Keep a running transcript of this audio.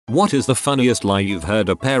What is the funniest lie you've heard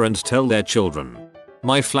a parent tell their children?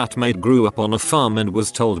 My flatmate grew up on a farm and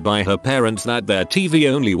was told by her parents that their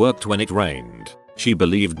TV only worked when it rained. She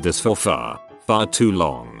believed this for far too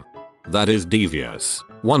long. That is devious.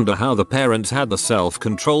 Wonder how the parents had the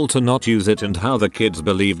self-control to not use it and how the kids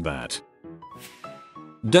believed that.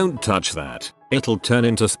 Don't touch that, it'll turn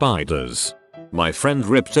into spiders. My friend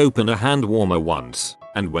ripped open a hand warmer once,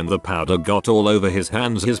 and when the powder got all over his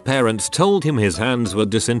hands his parents told him his hands would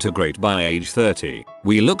disintegrate by age 30.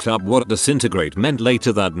 We looked up what disintegrate meant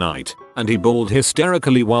later that night, and he bawled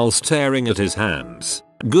hysterically while staring at his hands.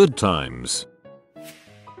 Good times.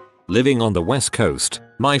 Living on the West Coast,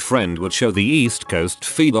 my friend would show the East Coast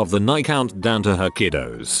feed of the night countdown to her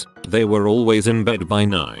kiddos. They were always in bed by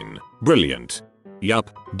 9. Brilliant.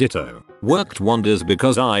 Yup, ditto. Worked wonders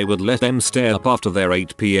because I would let them stay up after their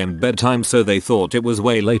 8 PM bedtime so they thought it was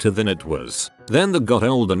way later than it was. Then they got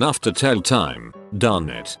old enough to tell time. Darn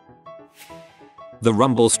it. The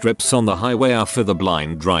rumble strips on the highway are for the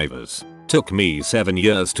blind drivers. Took me 7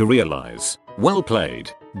 years to realize. Well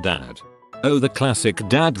played, Dad. Oh, the classic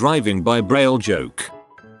dad driving by braille joke.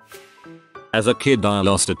 As a kid I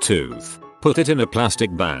lost a tooth. Put it in a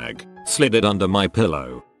plastic bag, slid it under my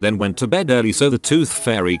pillow, then went to bed early so the tooth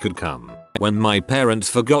fairy could come. When my parents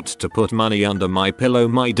forgot to put money under my pillow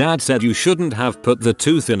my dad said you shouldn't have put the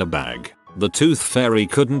tooth in a bag. The tooth fairy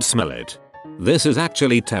couldn't smell it. This is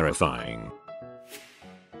actually terrifying.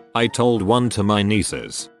 I told one to my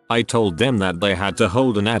nieces. I told them that they had to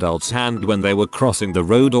hold an adult's hand when they were crossing the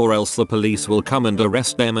road or else the police will come and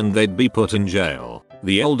arrest them and they'd be put in jail.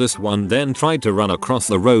 The oldest one then tried to run across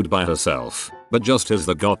the road by herself, but just as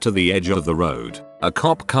they got to the edge of the road, a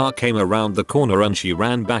cop car came around the corner and she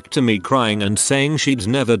ran back to me crying and saying she'd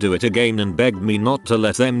never do it again and begged me not to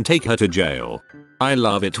let them take her to jail. I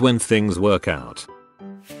love it when things work out.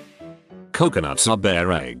 Coconuts are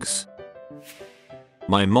bear eggs.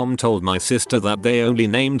 My mom told my sister that they only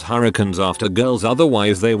named hurricanes after girls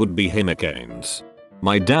otherwise they would be hurricanes.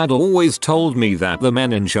 My dad always told me that the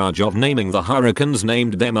men in charge of naming the hurricanes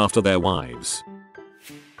named them after their wives.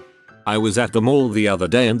 I was at the mall the other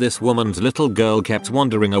day and this woman's little girl kept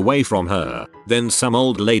wandering away from her. Then some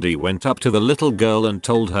old lady went up to the little girl and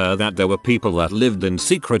told her that there were people that lived in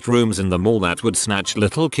secret rooms in the mall that would snatch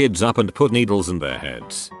little kids up and put needles in their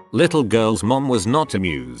heads. Little girl's mom was not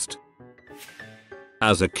amused.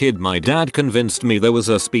 As a kid my dad convinced me there was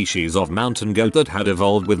a species of mountain goat that had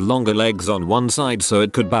evolved with longer legs on one side so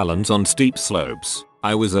it could balance on steep slopes.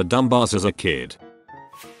 I was a dumbass as a kid.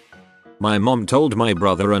 My mom told my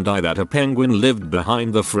brother and I that a penguin lived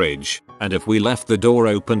behind the fridge, and if we left the door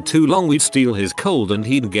open too long we'd steal his cold and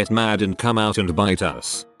he'd get mad and come out and bite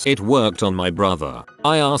us. It worked on my brother.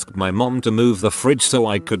 I asked my mom to move the fridge so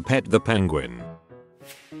I could pet the penguin.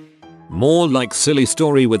 More like silly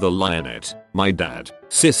story with a lie in it. My dad,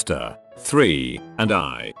 sister, 3, and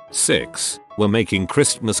I, 6, were making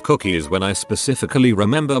Christmas cookies when I specifically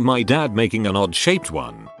remember my dad making an odd shaped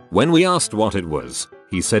one. When we asked what it was,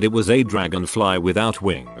 he said it was a dragonfly without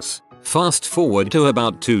wings. Fast forward to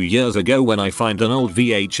about 2 years ago when I find an old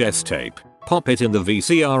VHS tape, pop it in the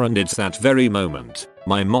VCR and it's that very moment.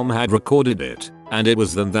 My mom had recorded it, and it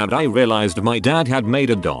was then that I realized my dad had made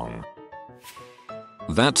a dong.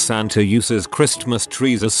 That Santa uses Christmas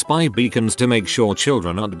trees as spy beacons to make sure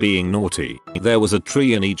children aren't being naughty. There was a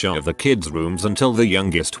tree in each of the kids' rooms until the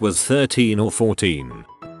youngest was 13 or 14.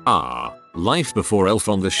 Ah, life before Elf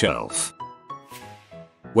on the Shelf.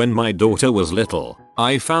 When my daughter was little,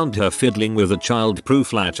 I found her fiddling with a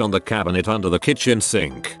child-proof latch on the cabinet under the kitchen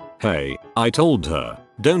sink. Hey, I told her,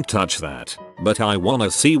 don't touch that, but I wanna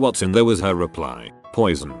see what's in there was her reply.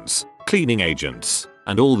 Poisons, cleaning agents,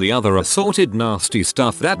 and all the other assorted nasty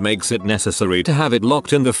stuff that makes it necessary to have it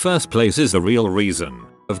locked in the first place is the real reason,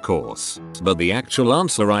 of course. But the actual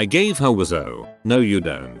answer I gave her was oh, no you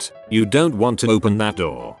don't. You don't want to open that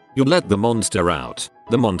door. You let the monster out.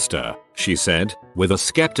 The monster, she said, with a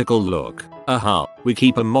skeptical look. Aha, we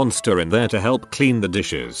keep a monster in there to help clean the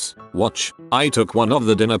dishes. Watch, I took one of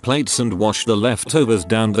the dinner plates and washed the leftovers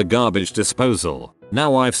down the garbage disposal.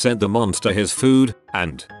 Now I've sent the monster his food,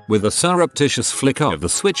 and, with a surreptitious flick of the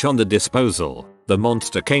switch on the disposal, the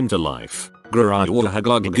monster came to life.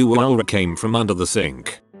 Grrrr came from under the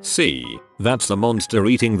sink. See, that's the monster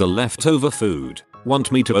eating the leftover food.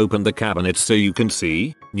 Want me to open the cabinet so you can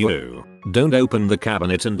see? No. Don't open the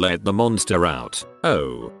cabinet and let the monster out.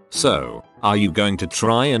 Oh, so, are you going to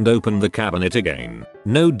try and open the cabinet again?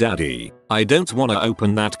 No daddy, I don't wanna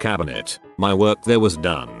open that cabinet. My work there was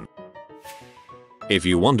done. If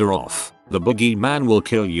you wander off, the boogeyman will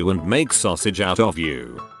kill you and make sausage out of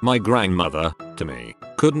you. My grandmother, to me,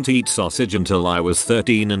 couldn't eat sausage until I was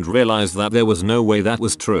 13 and realized that there was no way that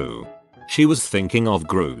was true. She was thinking of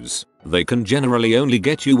grooves. They can generally only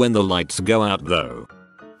get you when the lights go out though.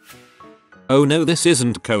 Oh no, this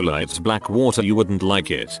isn't cola, it's black water, you wouldn't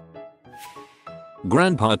like it.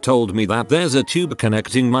 Grandpa told me that there's a tube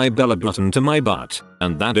connecting my belly button to my butt,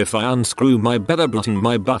 and that if I unscrew my belly button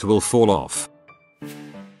my butt will fall off.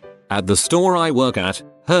 At the store I work at,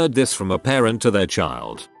 heard this from a parent to their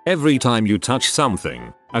child. Every time you touch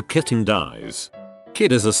something, a kitten dies.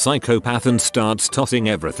 Kid is a psychopath and starts tossing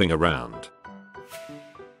everything around.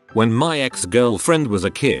 When my ex-girlfriend was a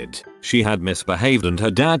kid, she had misbehaved and her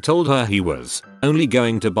dad told her he was only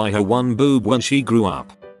going to buy her one boob when she grew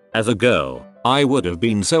up. As a girl, I would have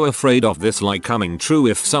been so afraid of this lie coming true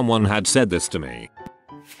if someone had said this to me.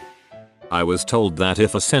 I was told that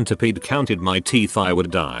if a centipede counted my teeth I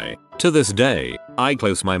would die. To this day, I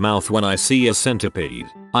close my mouth when I see a centipede.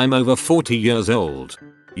 I'm over 40 years old.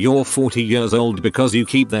 You're 40 years old because you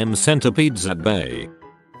keep them centipedes at bay.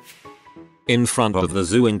 In front of the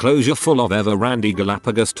zoo enclosure full of ever-randy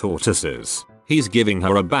Galapagos tortoises, he's giving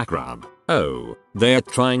her a back rub. Oh, they're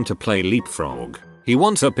trying to play leapfrog. He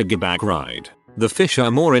wants a piggyback ride. The fish are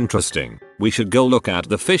more interesting. We should go look at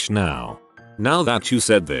the fish now. Now that you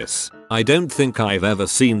said this, I don't think I've ever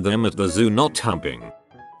seen them at the zoo not humping.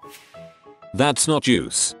 That's not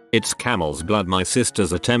juice, it's camel's blood. My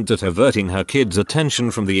sister's attempt at averting her kids'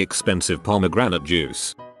 attention from the expensive pomegranate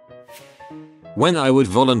juice. When I would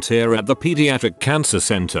volunteer at the pediatric cancer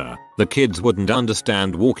center, the kids wouldn't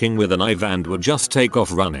understand walking with a knife and would just take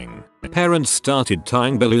off running. Parents started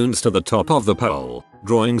tying balloons to the top of the pole,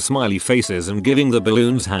 drawing smiley faces and giving the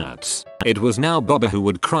balloons hats. It was now Bubba who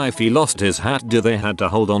would cry if he lost his hat. They had to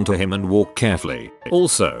hold on to him and walk carefully.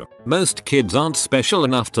 Also, most kids aren't special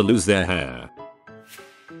enough to lose their hair.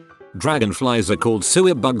 Dragonflies are called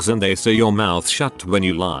sewer bugs and they say your mouth shut when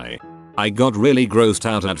you lie. I got really grossed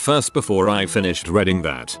out at first before I finished reading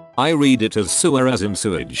that. I read it as sewer as in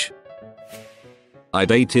sewage. I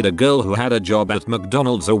dated a girl who had a job at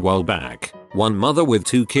McDonald's a while back. One mother with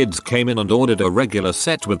 2 kids came in and ordered a regular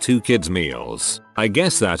set with 2 kids meals. I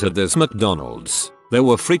guess that at this McDonald's, there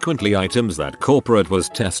were frequently items that corporate was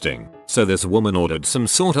testing. So this woman ordered some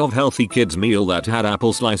sort of healthy kids meal that had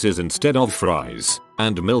apple slices instead of fries,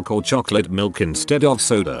 and milk or chocolate milk instead of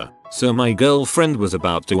soda. So my girlfriend was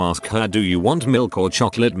about to ask her, do you want milk or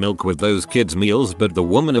chocolate milk with those kids meals, but the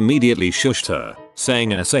woman immediately shushed her,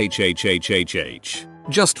 saying shhhhh,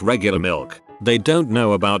 just regular milk. They don't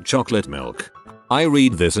know about chocolate milk. I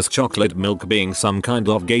read this as chocolate milk being some kind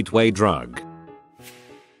of gateway drug.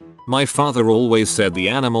 My father always said the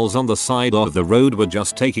animals on the side of the road were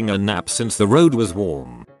just taking a nap since the road was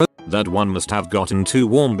warm. That one must have gotten too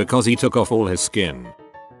warm because he took off all his skin.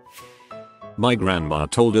 My grandma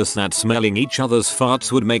told us that smelling each other's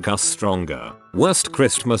farts would make us stronger. Worst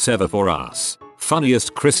Christmas ever for us.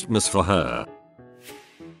 Funniest Christmas for her.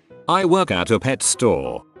 I work at a pet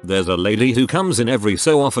store. There's a lady who comes in every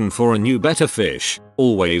so often for a new better fish,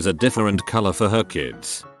 always a different color for her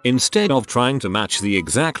kids. Instead of trying to match the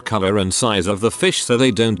exact color and size of the fish so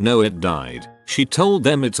they don't know it died, she told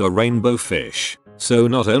them it's a rainbow fish. So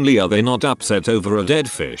not only are they not upset over a dead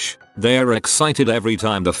fish, they are excited every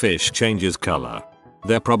time the fish changes color.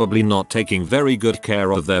 They're probably not taking very good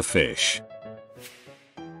care of their fish.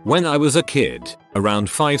 When I was a kid, around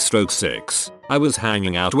 5/6, I was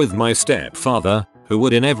hanging out with my stepfather, who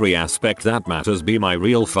would in every aspect that matters be my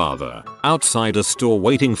real father, outside a store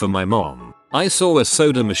waiting for my mom. I saw a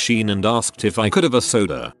soda machine and asked if I could have a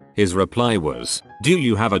soda. His reply was, "Do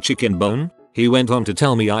you have a chicken bone?" He went on to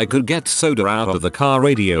tell me I could get soda out of the car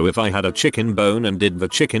radio if I had a chicken bone and did the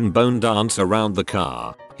chicken bone dance around the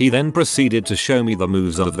car. He then proceeded to show me the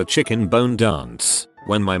moves of the chicken bone dance.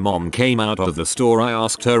 When my mom came out of the store I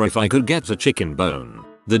asked her if I could get a chicken bone.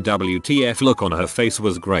 The WTF look on her face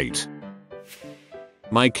was great.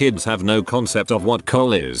 My kids have no concept of what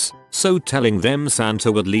coal is, so telling them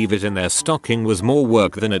Santa would leave it in their stocking was more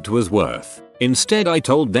work than it was worth. Instead I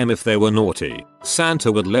told them if they were naughty,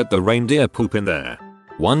 Santa would let the reindeer poop in there.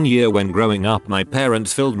 One year when growing up my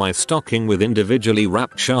parents filled my stocking with individually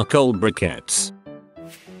wrapped charcoal briquettes.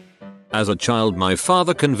 As a child my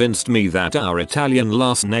father convinced me that our Italian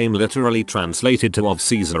last name literally translated to of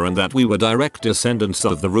Caesar and that we were direct descendants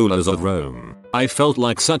of the rulers of Rome. I felt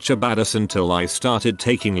like such a badass until I started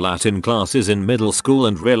taking Latin classes in middle school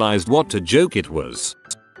and realized what a joke it was.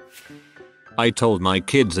 I told my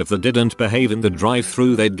kids if they didn't behave in the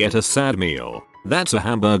drive-thru they'd get a sad meal. That's a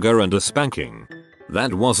hamburger and a spanking.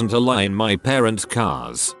 That wasn't a lie in my parents'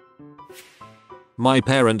 cars. My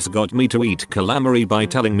parents got me to eat calamari by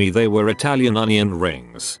telling me they were Italian onion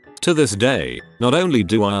rings. To this day, not only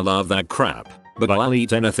do I love that crap, but I'll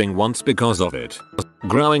eat anything once because of it.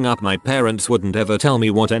 Growing up, my parents wouldn't ever tell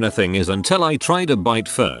me what anything is until I tried a bite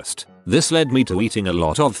first. This led me to eating a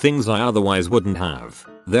lot of things I otherwise wouldn't have.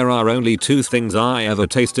 There are only 2 things I ever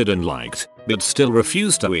tasted and liked, but still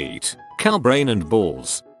refused to eat: cow brain and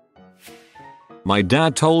balls. My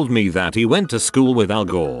dad told me that he went to school with Al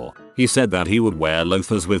Gore. He said that he would wear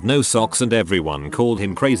loafers with no socks and everyone called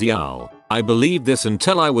him Crazy Al. I believed this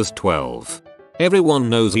until I was 12. Everyone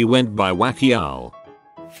knows he went by Wacky Al.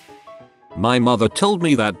 My mother told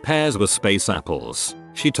me that pears were space apples.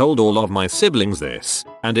 She told all of my siblings this,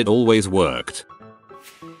 and it always worked.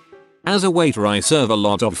 As a waiter, I serve a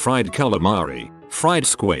lot of fried calamari, fried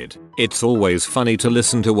squid. It's always funny to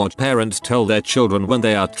listen to what parents tell their children when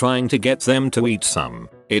they are trying to get them to eat some.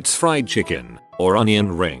 It's fried chicken or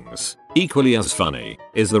onion rings. Equally as funny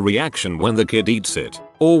is the reaction when the kid eats it,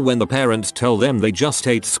 or when the parents tell them they just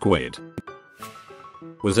ate squid.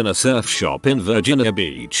 Was in a surf shop in Virginia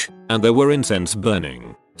Beach, and there were incense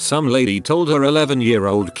burning. Some lady told her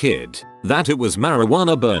 11-year-old kid that it was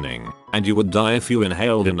marijuana burning, and you would die if you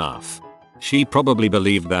inhaled enough. She probably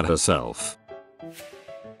believed that herself.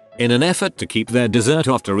 In an effort to keep their dessert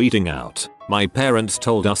after eating out, my parents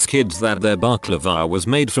told us kids that their baklava was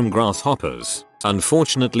made from grasshoppers.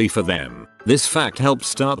 Unfortunately for them, this fact helped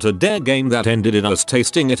start a dare game that ended in us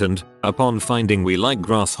tasting it and, upon finding we like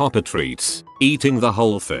grasshopper treats, eating the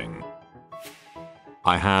whole thing.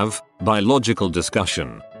 I have, by logical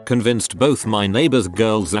discussion, convinced both my neighbor's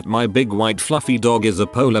girls that my big white fluffy dog is a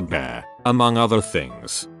polar bear, among other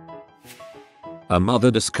things. A mother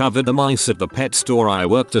discovered the mice at the pet store I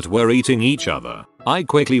worked at were eating each other. I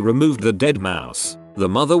quickly removed the dead mouse. The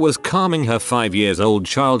mother was calming her 5-year-old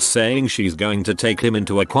child, saying she's going to take him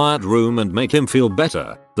into a quiet room and make him feel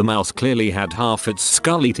better. The mouse clearly had half its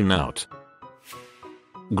skull eaten out.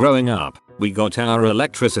 Growing up, we got our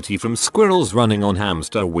electricity from squirrels running on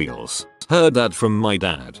hamster wheels. Heard that from my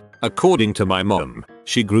dad. According to my mom,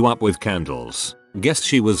 she grew up with candles. Guess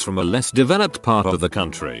she was from a less developed part of the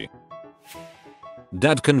country.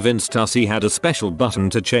 Dad convinced us he had a special button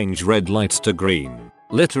to change red lights to green.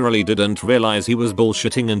 Literally didn't realize he was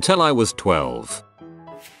bullshitting until I was 12.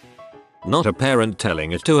 Not a parent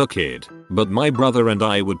telling it to a kid, but my brother and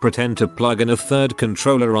I would pretend to plug in a third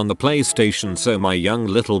controller on the PlayStation so my young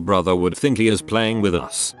little brother would think he is playing with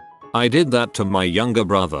us. I did that to my younger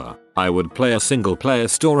brother. I would play a single player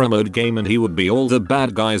story mode game and he would be all the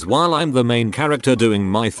bad guys while I'm the main character doing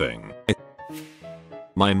my thing.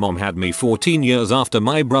 My mom had me 14 years after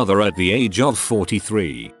my brother at the age of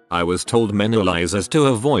 43. I was told many lies as to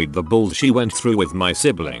avoid the bulls she went through with my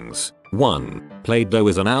siblings. 1. Play-Doh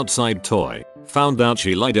is an outside toy. Found out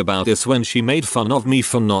she lied about this when she made fun of me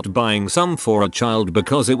for not buying some for a child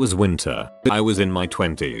because it was winter. I was in my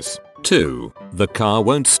 20s. 2. The car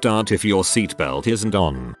won't start if your seatbelt isn't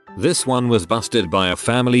on. This one was busted by a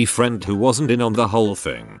family friend who wasn't in on the whole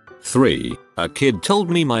thing. 3. A kid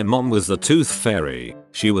told me my mom was the tooth fairy.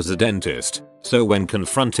 She was a dentist, so when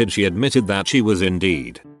confronted she admitted that she was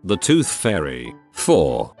indeed the tooth fairy.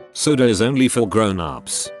 4. Soda is only for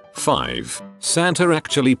grown-ups. 5. Santa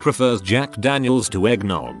actually prefers Jack Daniels to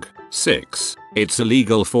eggnog. 6. It's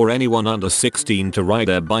illegal for anyone under 16 to ride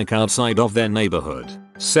their bike outside of their neighborhood.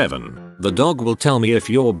 7. The dog will tell me if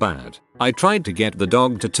you're bad. I tried to get the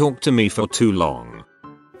dog to talk to me for too long.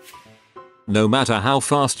 No matter how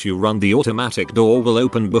fast you run, the automatic door will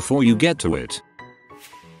open before you get to it.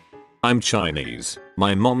 I'm Chinese.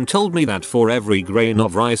 My mom told me that for every grain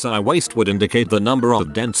of rice I waste would indicate the number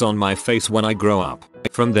of dents on my face when I grow up.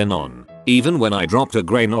 From then on, even when I dropped a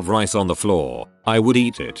grain of rice on the floor, I would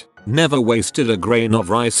eat it. Never wasted a grain of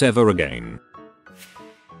rice ever again.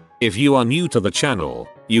 If you are new to the channel,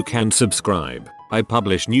 you can subscribe. I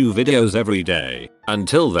publish new videos every day.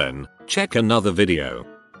 Until then, check another video.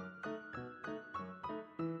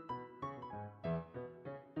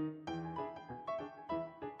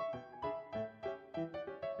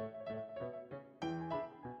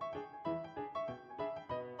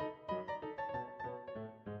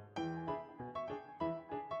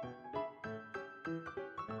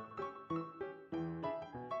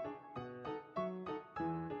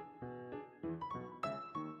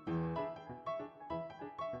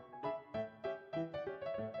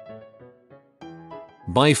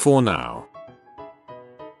 Bye for now.